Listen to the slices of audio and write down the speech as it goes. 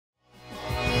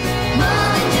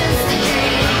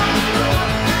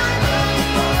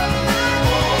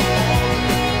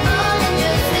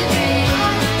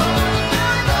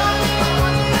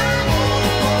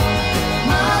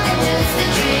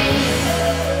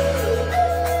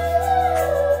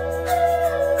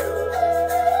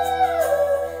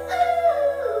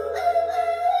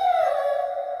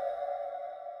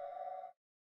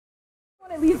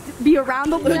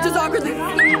besando, pero just awkwardly.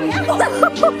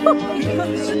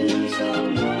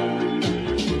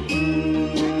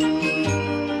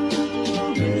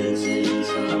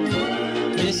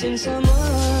 Missing someone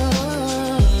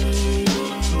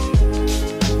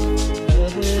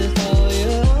with all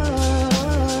your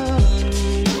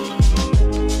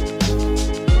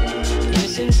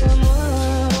missing someone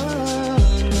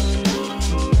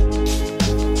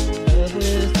with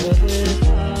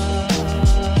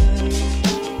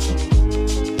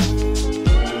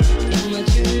how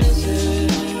much you miss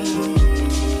it,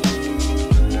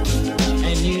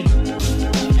 and you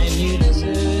miss it.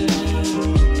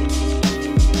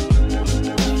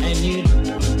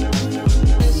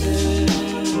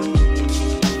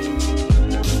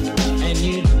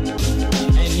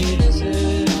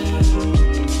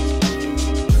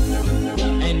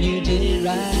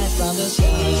 From the start,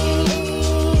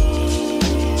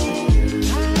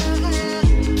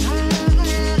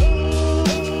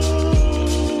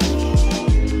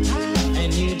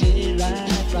 and you did it right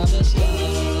from the start.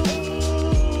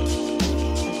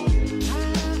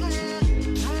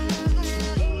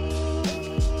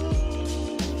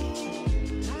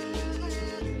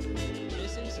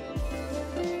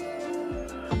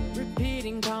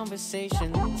 Repeating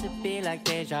conversations, it be like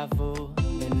deja vu.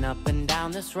 Been up and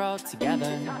down this road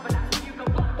together.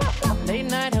 Late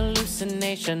night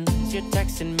hallucinations, you're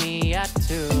texting me at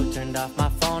 2. Turned off my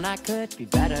phone, I could be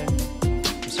better.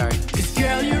 I'm sorry. 'Cause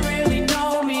girl, you really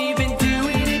know me, been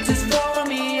doing it just for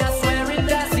me. I swear it,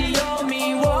 that's the old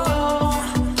me, whoa.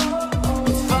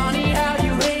 It's funny how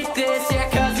you hate this, yeah,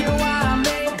 'cause you're why I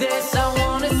made this. I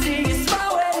wanna see you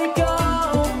smile, where it go.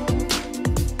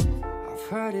 I've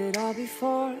heard it all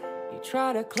before, you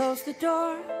try to close the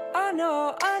door. I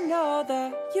know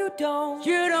that you don't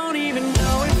even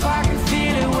know if I can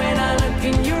feel it when I look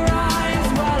in your eyes.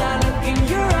 While I look in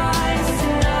your eyes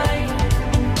tonight,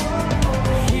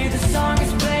 I hear the song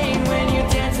is playing when you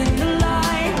dance in the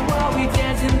light. While we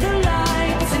dance in the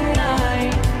light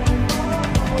tonight.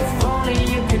 If only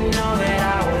you could know that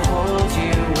I will hold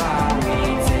you while we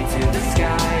take to the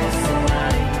skies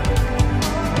tonight.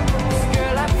 'Cause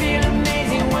girl, I feel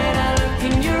amazing when I look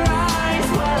in your eyes.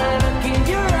 While I look in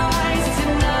your eyes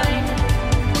tonight.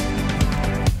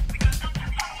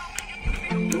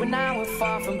 You and I were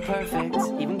far from perfect,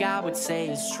 even God would say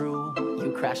it's true.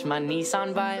 You crashed my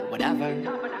Nissan Vibe, whatever.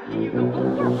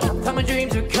 Thought my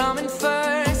dreams were coming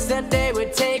first, that they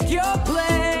would take your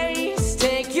place,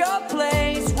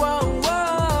 whoa,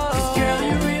 whoa. 'Cause girl,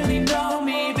 you really know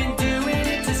me, been doing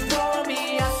it just for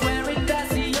me. I swear it,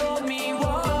 that's the old me,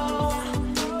 whoa.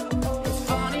 It's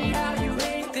funny how you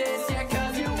hate this, yeah,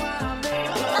 'cause you're why I made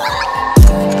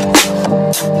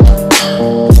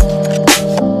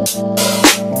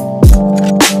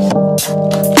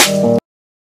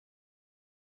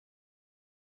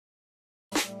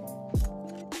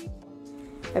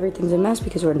Everything's a mess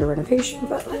because we're under renovation,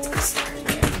 but let's go start.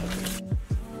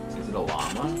 Is it a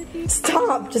llama?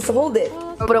 Stop, just hold it.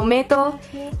 Prometo,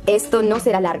 esto no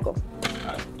será largo.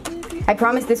 I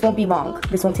promise this won't be long.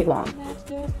 This won't take long.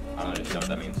 I don't know what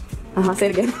that means. Say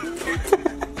it again.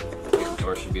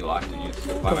 Or should be locked in use.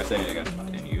 Why am I saying it again?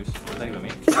 In use? What does that even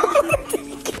mean?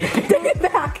 Take it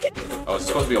back. Oh, it's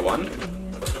supposed to be a 1?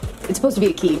 It's supposed to be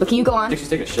a key, but can you go I on? think she's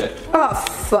taking a shit. Oh,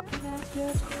 fuck.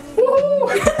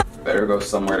 Better go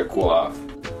somewhere to cool off.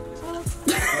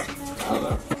 I don't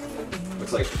know.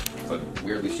 Looks like a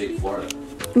weirdly shaped Florida.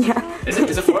 Yeah. Is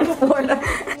it Florida? Florida.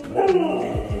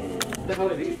 What the hell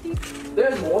are these?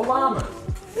 There's more llamas.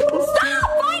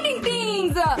 Stop finding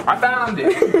things! I found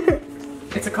it.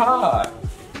 It's a car.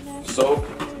 So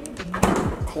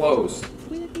closed.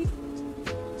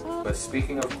 But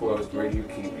speaking of closed, where do you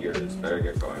keep yours? Better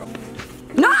get going.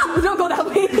 No! Don't go that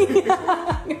way!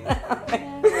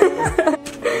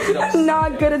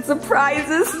 Not good at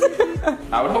surprises.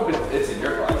 I would hope it's in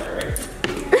your closet, right?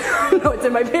 No, it's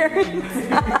in my parents'.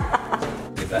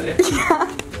 Is that it? Yeah.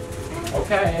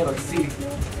 Okay, let's see.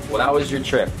 Well, that was your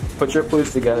trip. Put your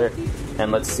clues together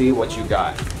and let's see what you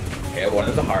got. Okay, one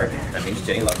is a heart. That means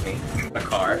Jenny loves me. A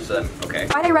car, so then, okay.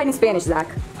 Why did I write in Spanish,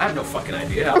 Zach? I have no fucking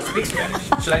idea. I don't speak Spanish.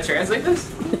 Should I translate this?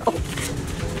 No.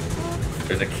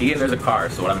 There's a key and there's a car,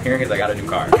 so what I'm hearing is I got a new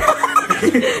car.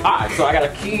 Alright, so I got a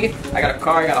key, I got a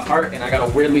car, I got a heart, and I got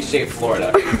a weirdly shaped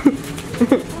Florida.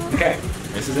 Okay,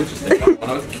 this is interesting. I don't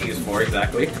know what the key is for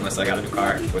exactly, unless I got a new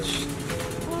car, which...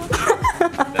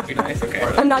 That'd be nice, okay.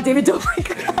 I'm not David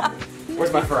Dobrik.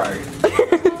 Where's my Ferrari?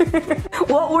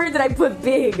 What word did I put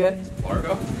big?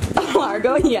 Largo?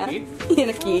 Largo, yeah. Key? In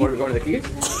a key. Are we going to the keys?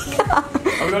 Are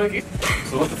we going to the keys?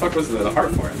 So what the fuck was the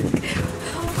heart for?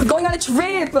 We're going on a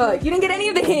trip. You didn't get any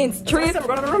of the hints. Trip.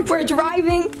 We're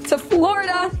driving to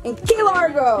Florida in Key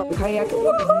Largo. Kayak.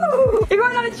 Woohoo! You're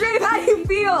going on a trip. How do you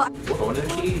feel? We're going to the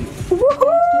Keys.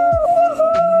 Woohoo!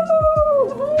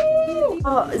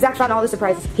 Oh, Zach found all the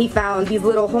surprises. He found these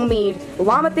little homemade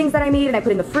llama things that I made and I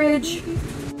put in the fridge.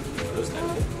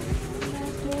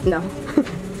 No.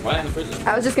 Why in the fridge?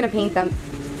 I was just gonna paint them.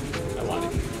 I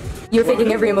wanted to. You're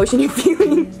faking every emotion you're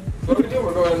feeling. What do we do?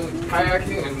 We're going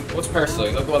kayaking and what's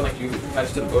parasailing? That's the one like you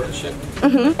attach to the boat and shit.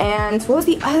 And what was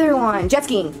the other one? Jet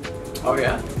skiing. Oh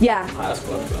yeah? Yeah. Ah, that's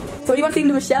cool. So what do you want to say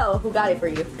to Michelle, who got it for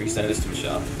you? You send this to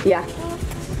Michelle. Yeah.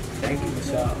 Thank you,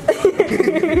 Michelle.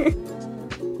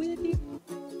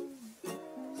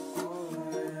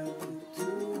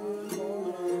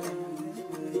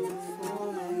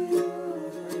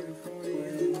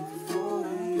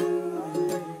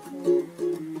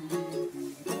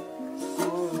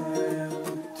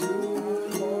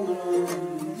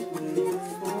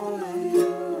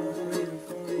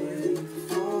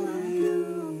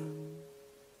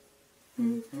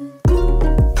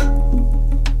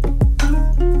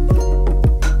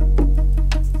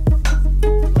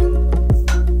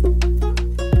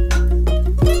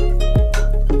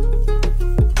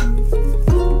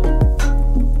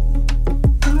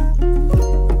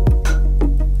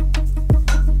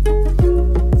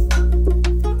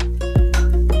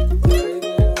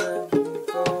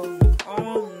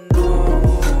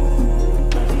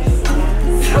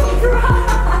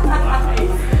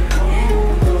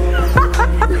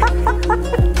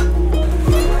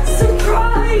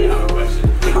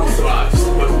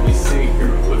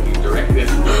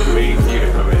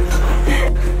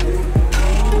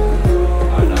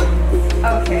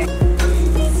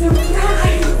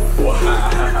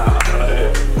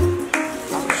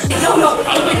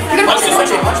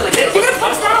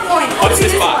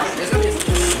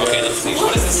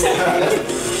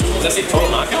 Does that say total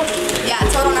knockout? Yeah,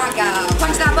 total knockout.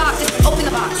 Punch that box. Just open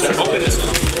the box. Open this one.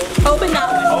 Open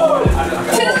that one. Oh,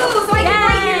 Two, so I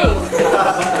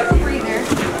can breathe you.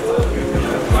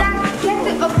 Zach, get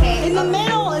the, okay. In the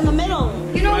middle, in the middle.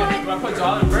 You know what? Do I put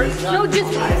all in first? No,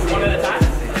 just one at a time?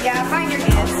 yeah, find your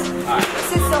hands.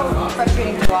 This is so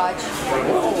frustrating to watch.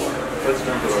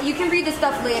 You can read the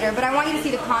stuff later, but I want you to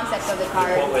see the concept of the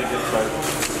card.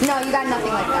 No, you got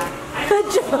nothing like that. Good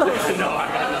job. No, I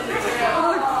got nothing.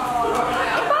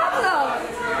 Awesome!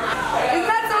 Isn't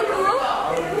that so cool?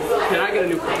 Can I get a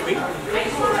new puppy? Can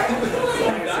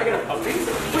I get a puppy?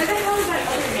 Where the hell is that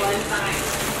other one?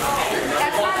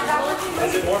 That's not that one.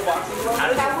 Is it more boxes? How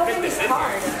does it fit this in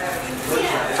here?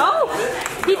 Oh,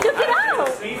 he took it out.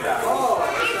 It's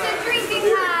a drinking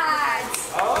hat!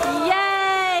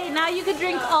 Yay! Now you can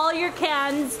drink all your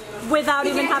cans without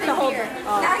even have to hold it.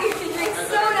 Now you can drink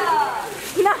soda!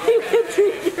 Now you can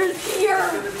drink your Here!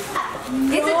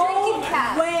 It's a drinking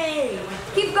cap! way.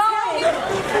 Keep going!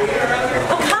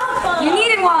 Papa. You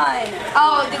needed one!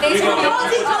 Oh, did they show you?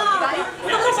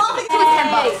 It was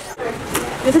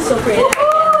 $10. This is so creative.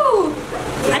 Woo!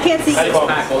 I can't see.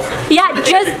 Yeah,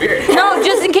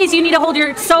 just in case you need to hold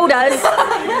your sodas.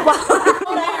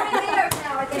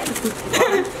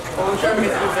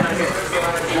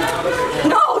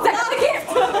 No, that's the gift!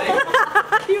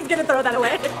 He was gonna throw that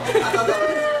away.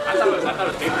 I thought it was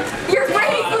paper. Your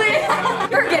bracelet!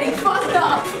 You're getting fucked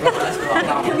up!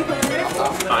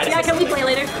 Yeah, can we play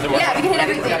later? Yeah, we can hit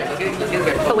everything.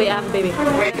 Oh wait, I have a baby.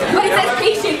 But it says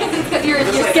patient because you're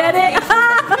Get it?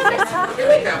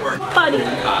 Funny.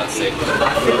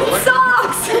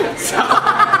 Socks!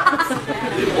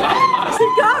 He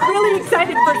got really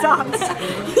excited for socks.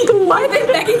 Why are they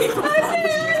begging me for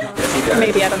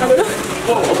maybe, I don't know.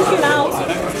 Get out.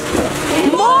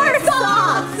 More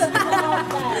socks!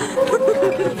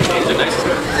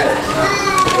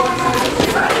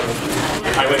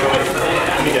 Wait.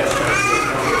 Let me guess.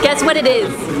 Guess what it is?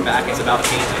 Back, it's about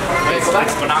painting. Wait, so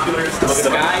that's binoculars. Look at the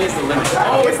sky is the limit.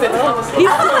 Oh, it's the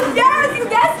Yes, you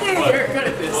guessed it! You're good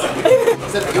at this.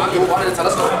 You wanted to tell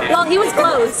us something. Well, he was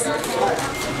close.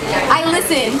 I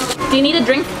listened. Do you need a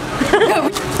drink?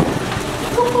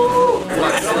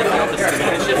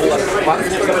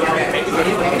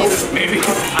 Maybe.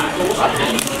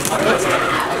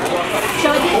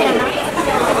 Show it to him.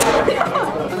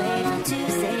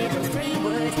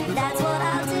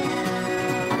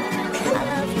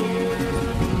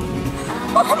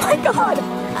 Oh my god!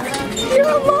 You're a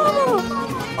llama!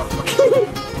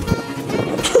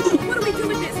 What do we do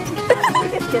with this?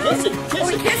 Kisses. Oh,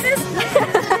 we kisses?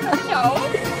 No.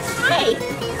 Hi!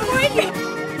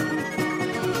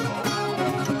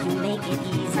 Make it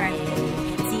easy.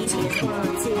 Teachers 1,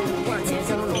 2, 1,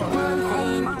 there's only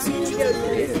one thing to do.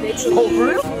 Whole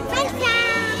roof?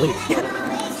 Breakdown! please.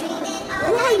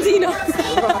 Tina.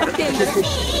 Aren't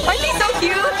they so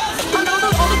cute? On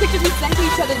all the pictures we sent to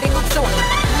each other, they look so.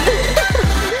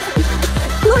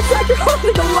 Looks like you're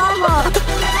holding a llama.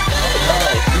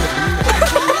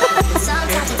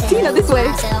 Tina, this way.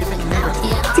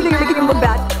 Tina, you're making him look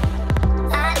bad.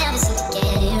 I never seem to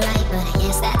get it right, but I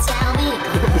guess that's how it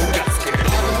goes.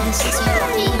 Ever since you've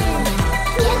been here,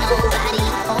 can't nobody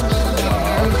hold me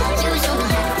down. You show me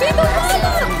how to find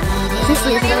myself and need it. This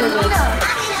way, I have all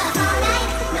night,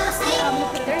 no sleep.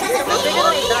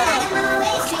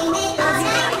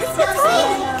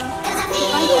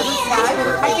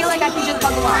 I feel like I can just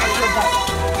bundle on.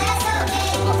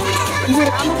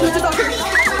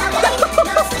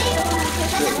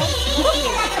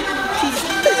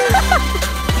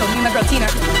 Oh, me and my girl Tina.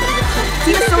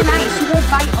 Tina's so nice. She won't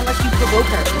bite unless you provoke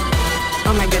her.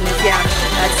 Oh my goodness, yeah.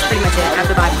 That's pretty much it.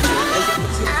 After bite.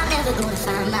 I'm never gonna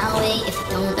find my way if I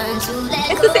don't learn to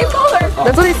let It's the same color.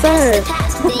 That's what I said.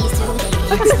 past days to days,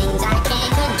 things I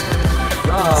can't control.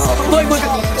 Look, look.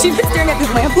 She's been staring at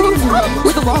this lamppost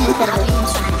with a long look at her. I've been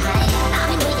trying to hide, I've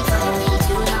been waiting for you way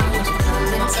too long. Won't you come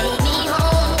and take me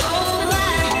home?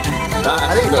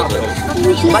 I think that's it.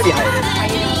 She might be hiding.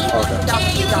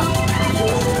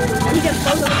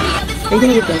 Are you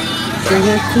gonna get this? You're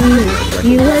a Tina.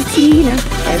 You are Tina.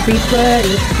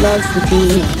 Everybody loves the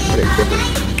Tina.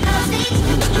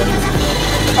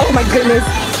 Oh my goodness.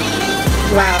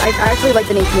 Wow, I actually like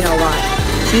the name Tina a lot.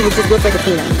 She just looks like a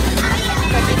Tina.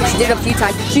 She did it a few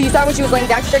times. She saw when she was laying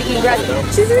down, she started eating grass.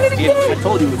 She's doing it again. I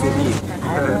told you it was with me.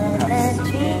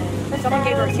 Someone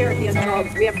gave her a carrot the other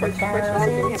dogs. We have French dogs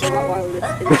and we have Rottweilers.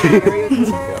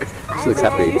 She looks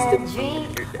happy.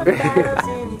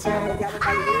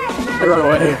 Run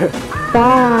away.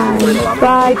 Bye.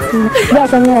 Bye, Tina.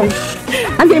 Yes, I'm in.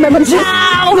 I'm getting my money.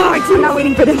 Ow! No, I'm not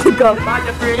waiting for them to go.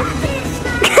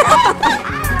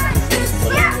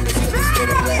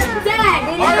 Dad,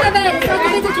 it's 11.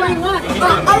 It's 21.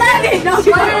 11! No,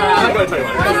 21. I'm going to tell you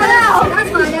what. That's fine, that's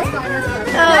fine, that's fine.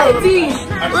 Oh, geez.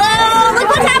 Whoa, look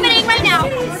what's happening right now.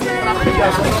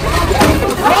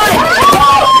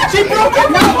 She broke it!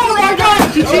 No, oh my God.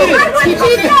 She cheated! She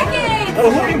cheated! Oh,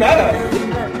 who are you mad at?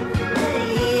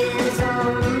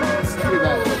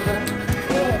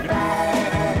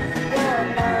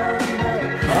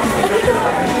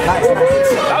 That was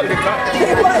a good cut.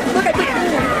 It was. Look at this.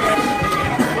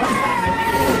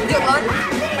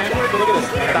 Look at this.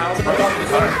 1,000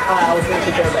 I was going to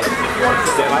take care of that.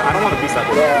 Damn, I don't want to be stuck.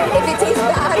 If it tastes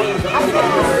bad,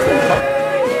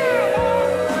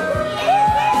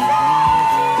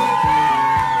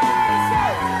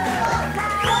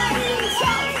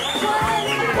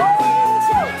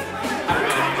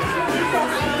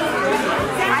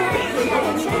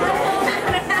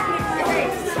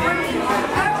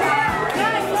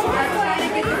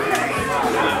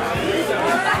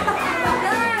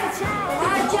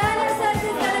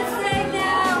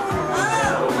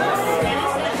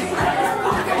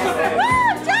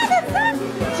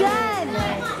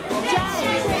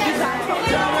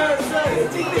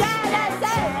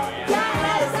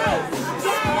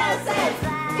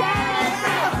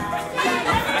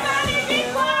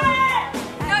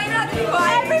 No, you're not going to be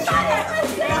quiet.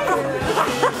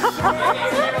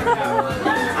 Everybody,